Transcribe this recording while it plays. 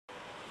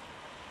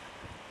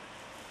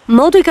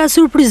Moti ka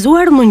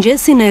surprizuar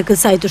mëngjesin e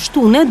kësaj të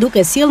shtune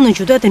duke sjellë në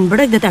qytetin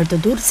bregdetar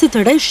të Durrësit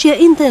rreshje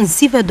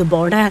intensive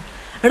dëbore.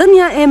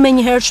 Rënja e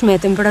menjëhershme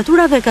e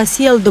temperaturave ka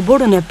sjellë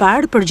dëborën e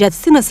parë për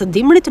gjatësinë së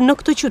dimrit në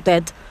këtë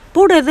qytet,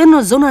 por edhe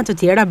në zona të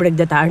tjera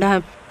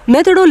bregdetare.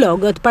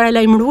 Meteorologët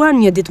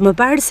paralajmëruan një ditë më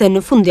parë se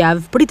në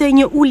fundjavë pritej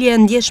një ulje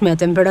e ndjeshme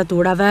e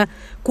temperaturave,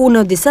 ku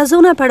në disa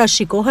zona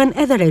parashikohen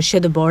edhe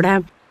rreshje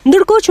dëbore.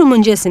 Ndërkohë që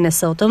mëngjesin e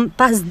sotëm,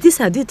 pas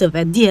disa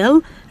ditëve diell,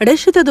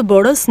 rreshjet e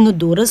dëborës në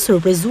Durrës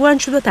surprizuan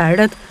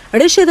qytetarët.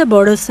 Rreshjet e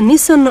dëborës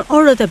nisën në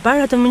orët e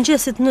para të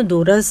mëngjesit në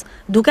Durrës,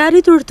 duke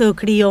arritur të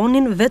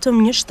krijonin vetëm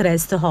një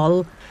shtresë të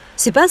hollë.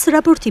 Sipas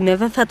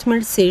raportimeve,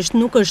 fatmirësisht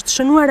nuk është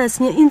shënuar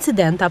asnjë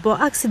incident apo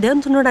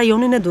aksident në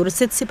rajonin e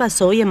Durrësit si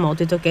pasojë e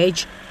motit të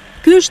keq.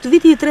 Ky është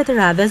viti i tretë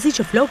radhazi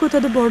që flokët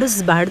e dëborës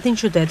zbardhin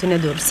qytetin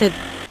e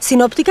Durrësit.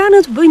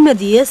 Sinoptikanët bëjnë me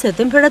dije se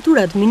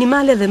temperaturat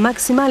minimale dhe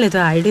maksimale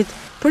të ajrit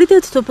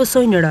pritet të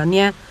pësojnë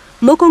rënje.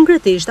 Më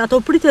konkretisht, ato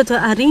pritet të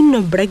arrijnë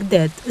në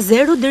Bregdet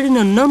 0 deri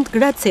në 9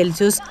 gradë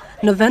Celsius,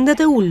 në vendet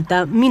e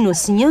ulta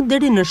 -1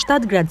 deri në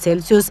 7 gradë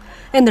Celsius,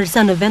 e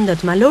ndërsa në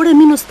vendet malore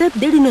 -8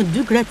 deri në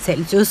 2 gradë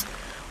Celsius.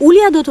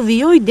 Ulja do të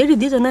vijojë deri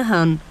ditën e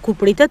hënë, ku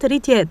pritet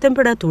rritje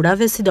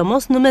temperaturave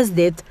sidomos në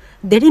mesditë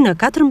deri në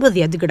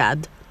 14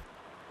 gradë.